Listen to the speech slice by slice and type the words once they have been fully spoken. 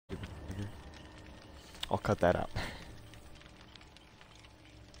I'll cut that out.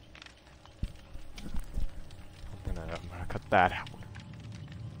 I'm gonna cut that out.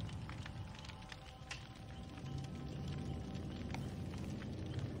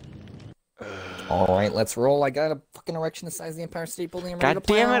 Alright, let's roll. I got a fucking erection the size of the Empire State Building. I'm ready God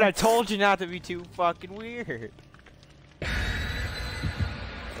to damn it, plow. I told you not to be too fucking weird.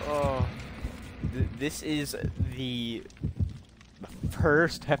 Oh. This is the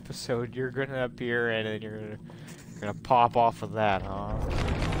first episode you're gonna appear in, and you're gonna pop off of that, huh?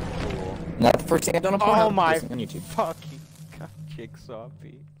 Cool. Not the first thing I've done on Pornhub. Oh my On YouTube. fucking god, Jigsaw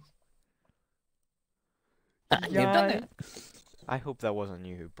piece. You've done that. I hope that wasn't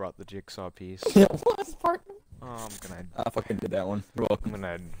you who brought the jigsaw piece. It was, partner. Oh, I fucking did that one. You're welcome.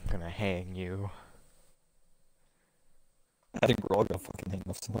 I'm gonna hang you. I think we're all gonna fucking hang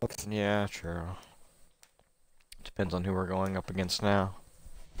ourselves. Yeah, true. Depends on who we're going up against now.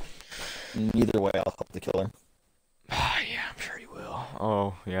 Either way, I'll help the killer. Yeah, I'm sure you will.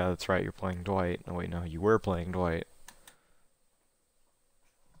 Oh, yeah, that's right, you're playing Dwight. Oh wait, no, you were playing Dwight.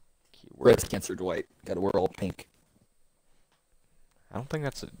 Breast cancer Dwight. Gotta wear all pink. I don't think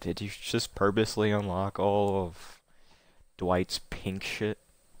that's did you just purposely unlock all of Dwight's pink shit?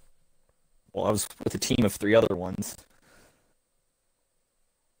 Well, I was with a team of 3 other ones.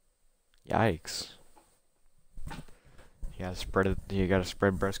 Yikes. You gotta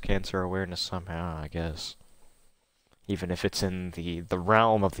spread breast cancer awareness somehow, I guess. Even if it's in the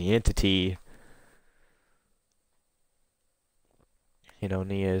realm of the entity. You know,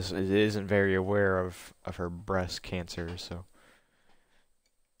 Nia isn't very aware of her breast cancer, so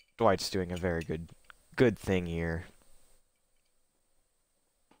Dwight's doing a very good thing here.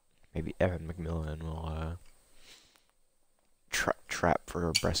 Maybe Evan McMillan will trap for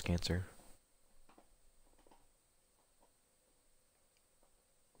her breast cancer.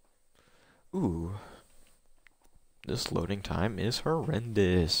 Ooh. This loading time is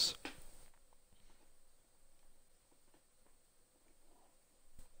horrendous.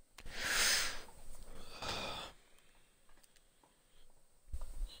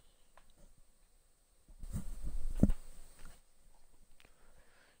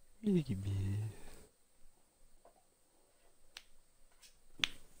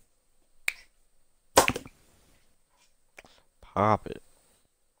 Pop it.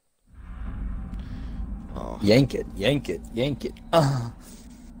 Oh. Yank it, yank it, yank it.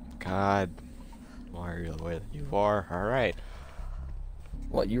 God. Why are you the way that you are? Alright.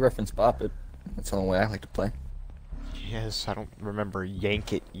 Well, you reference Bop It. That's the only way I like to play. Yes, I don't remember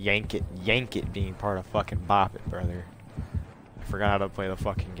yank it, yank it, yank it being part of fucking Bop It, brother. I forgot how to play the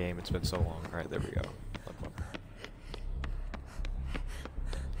fucking game. It's been so long. Alright, there we go.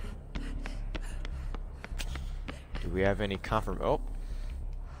 Do we have any Oh.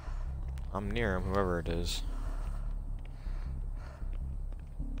 I'm near him, whoever it is.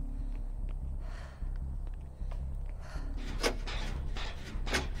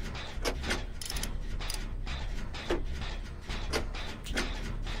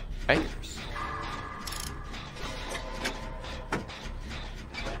 Bangers.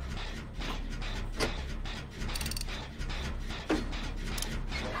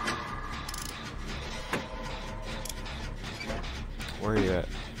 Where are you at?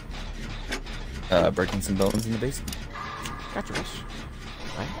 Breaking some bones in the basement. Gotcha, Rush.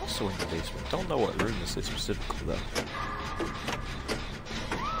 I'm also in the basement. Don't know what room this is specifically, though.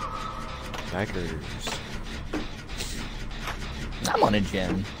 Daggers. I'm on a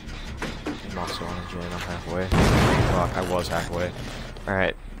gen. I'm also on a gen. I'm halfway. Fuck, I was halfway.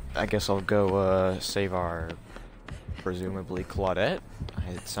 Alright, I guess I'll go, save our, presumably, Claudette.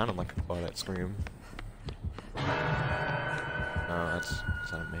 It sounded like a Claudette scream. No, that's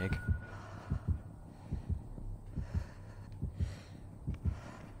not a Meg.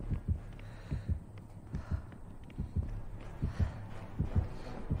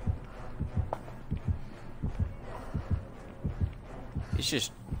 He's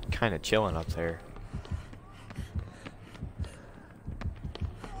just kind of chilling up there.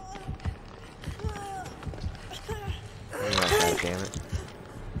 God damn it.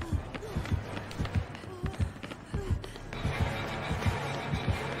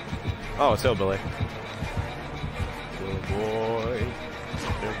 Oh, it's Hillbilly. Good boy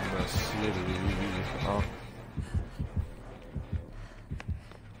in the city. Oh.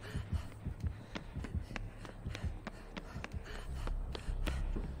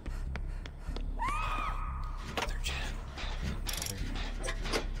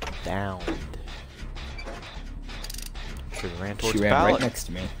 Downed. She ran towards She ran Ballot. right next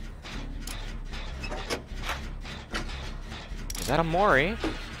to me. Is that a Mori?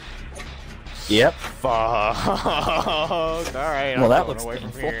 Yep. Fuck. Alright, Well, I'm that going looks away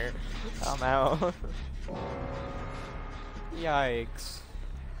from painful. here. I'm out. Yikes.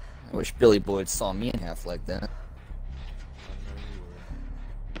 I wish Billy Boyd saw me in half like that.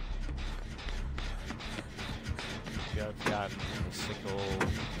 I've got a sickle,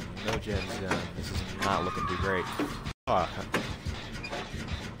 no gens done. This is not looking too great. Fuck.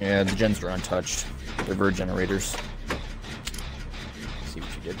 Yeah, the gens are untouched. They're bird generators. See what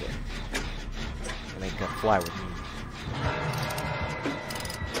you did there. It ain't gonna fly with me.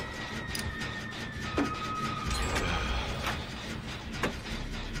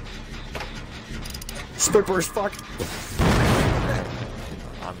 Spitburst, fuck!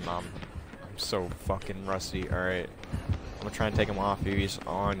 I'm so fucking rusty. Alright. I'm gonna try and take him off. He's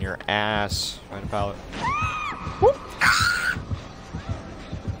on your ass. Find a pallet.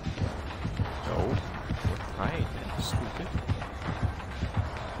 No. Right. Stupid.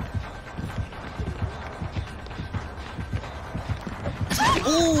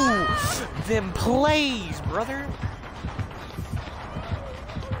 Ooh! Them plays, brother!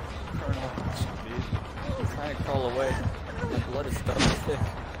 I'm trying to crawl away. My blood is starting to thick.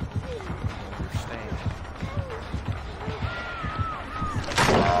 Understand.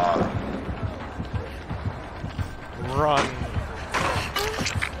 Run!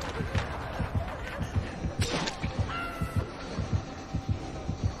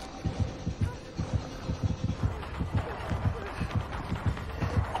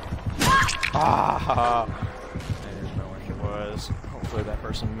 Ah! I didn't know where he was. Hopefully that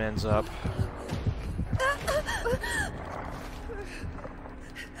person mends up. Not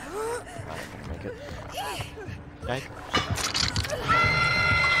gonna make it. Okay.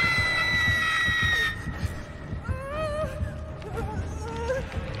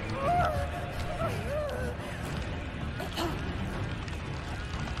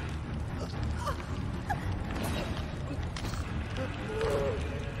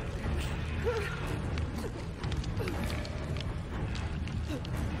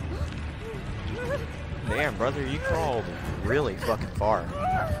 Damn, brother, you crawled really fucking far.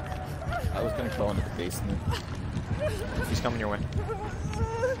 I was gonna crawl into the basement. He's coming your way.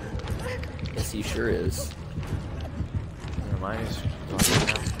 Yes, he sure is. Never mind, he's walking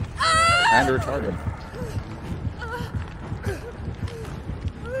now. And retarded.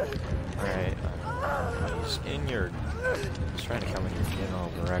 Alright, he's in your... He's trying to come in your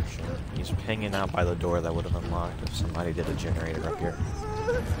general direction. He's hanging out by the door that would have unlocked if somebody did a generator up here.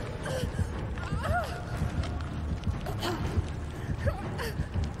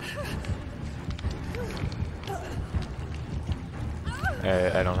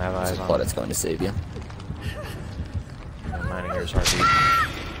 I don't have eyes on him. That's going to save you. I'm minding yours heartbeat.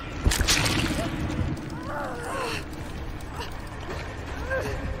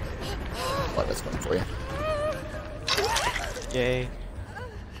 Blood that's going for you. Yay.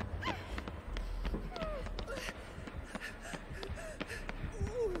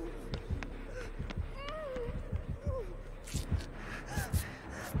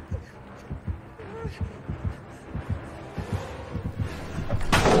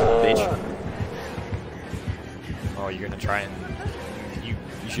 Bitch. Oh, you're gonna try and... You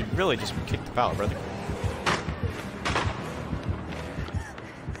should really just kick the foul, brother.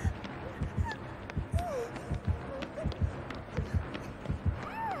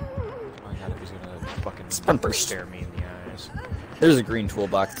 My god, if he's gonna fucking Spinburst. stare me in the eyes. There's a green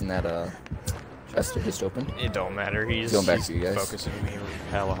toolbox in that chest I just opened. It don't matter, he's Going back to you guys. focusing me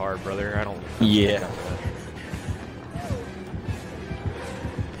hella hard, brother. I don't... Yeah.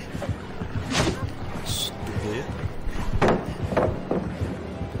 Stupid.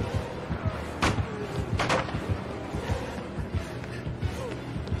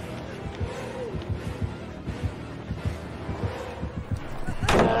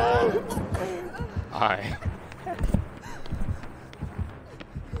 Hi.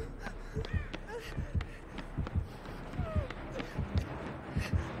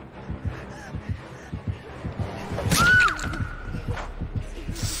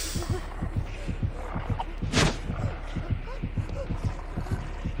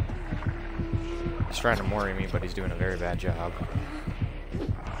 He's trying to mori me, but he's doing a very bad job.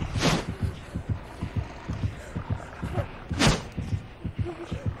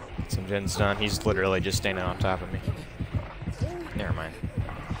 Some gen's done. He's literally just standing on top of me. Never mind.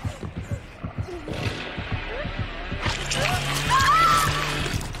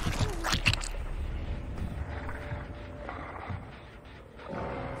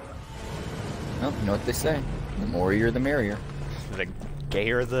 Well, you know what they say. The more you're, the merrier. The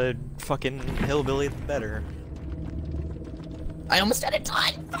gayer the fucking hillbilly, the better. I almost had it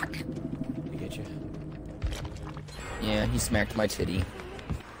done! Fuck! Bitch. beat you? Yeah, he smacked my titty.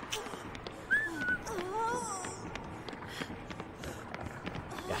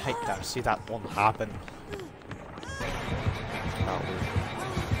 You hate to see that one happen.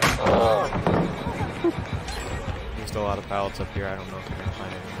 There's still a lot of pallets up here. I don't know if you're gonna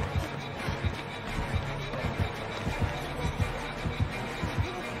find any.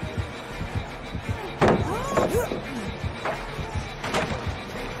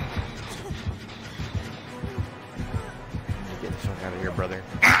 Get this one out of here, brother.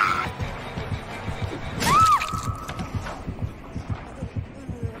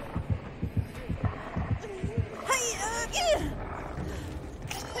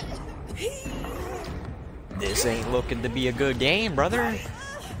 This ain't looking to be a good game, brother.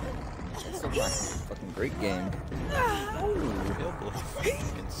 It's a fucking great game. Hillbilly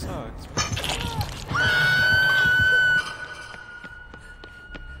fucking sucks.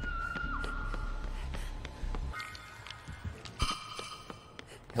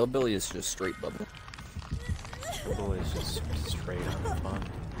 Hillbilly is just straight bubble. Hillbilly is just straight up fun.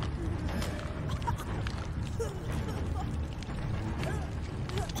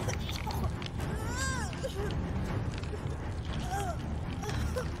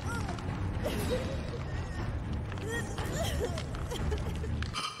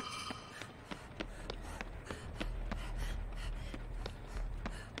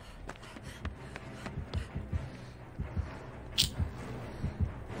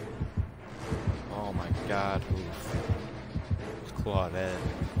 Oh my god, oof. Claudette.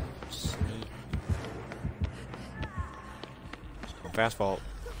 Sneak. Fast fault.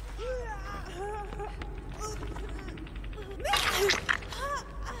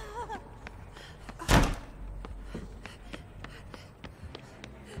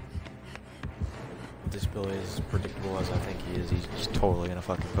 This Billy is as predictable as I think he is. He's just totally gonna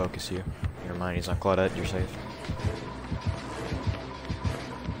fucking focus you. Never mind, he's on Claudette, you're safe.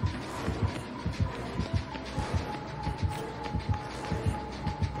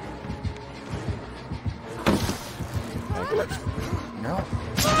 No.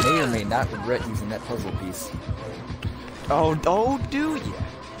 May or may not regret using that puzzle piece. Oh, do you?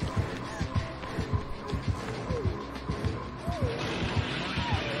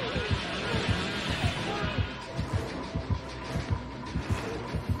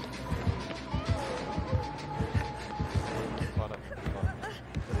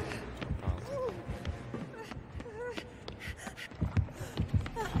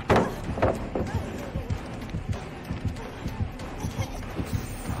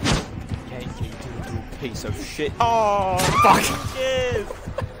 Piece of shit. Oh, fuck! Yes!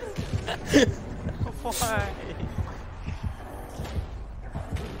 Why?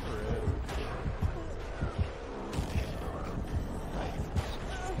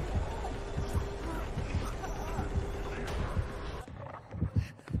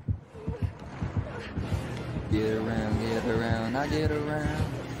 Get around, I get around.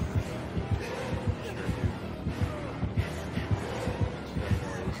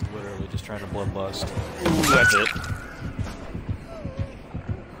 He's literally just trying to bloodlust. Ooh, that's it.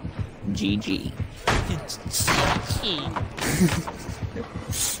 GG.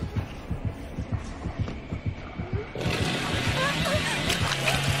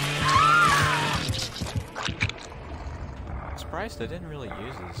 I'm surprised I didn't really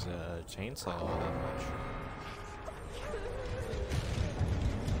use his chainsaw all that much.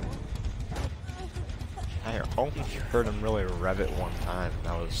 I only heard him really rev it one time, and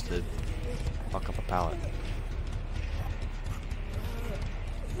that was to fuck up a pallet.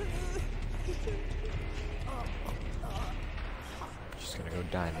 Just gonna go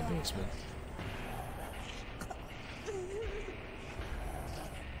die in the basement.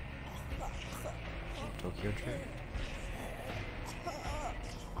 Tokyo Train?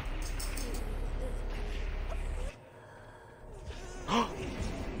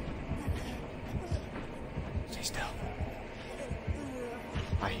 Stay still.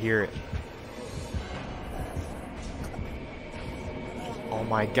 I hear it. Oh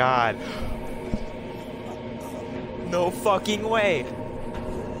my god. No fucking way.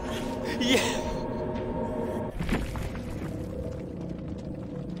 Yeah.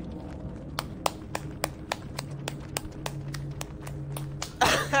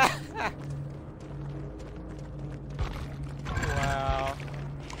 Wow.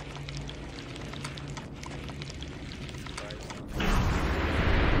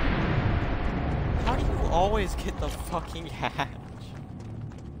 How do you always get the fucking hatch?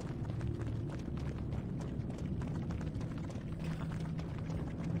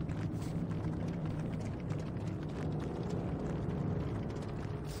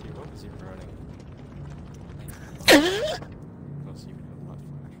 See, what was he running?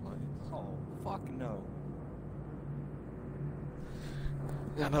 fuck no.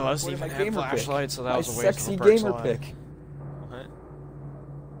 None of us What even my had gamer pick? flashlights, so that My was a waste sexy of a perk's gamer life. pick. What?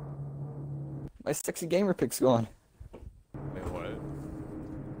 My sexy gamer pick's gone. Wait, what?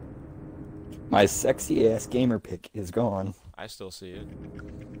 My sexy ass gamer pick is gone. I still see it.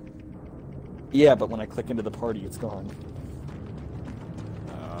 Yeah, but when I click into the party, it's gone.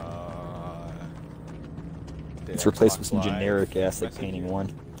 Did It's replaced with Xbox some Live generic ass like message painting you?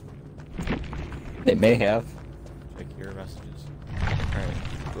 one. They may have. Check your messages. Alright,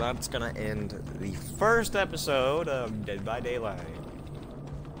 that's gonna end the first episode of Dead by Daylight.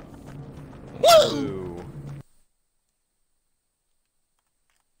 Woo! Woo!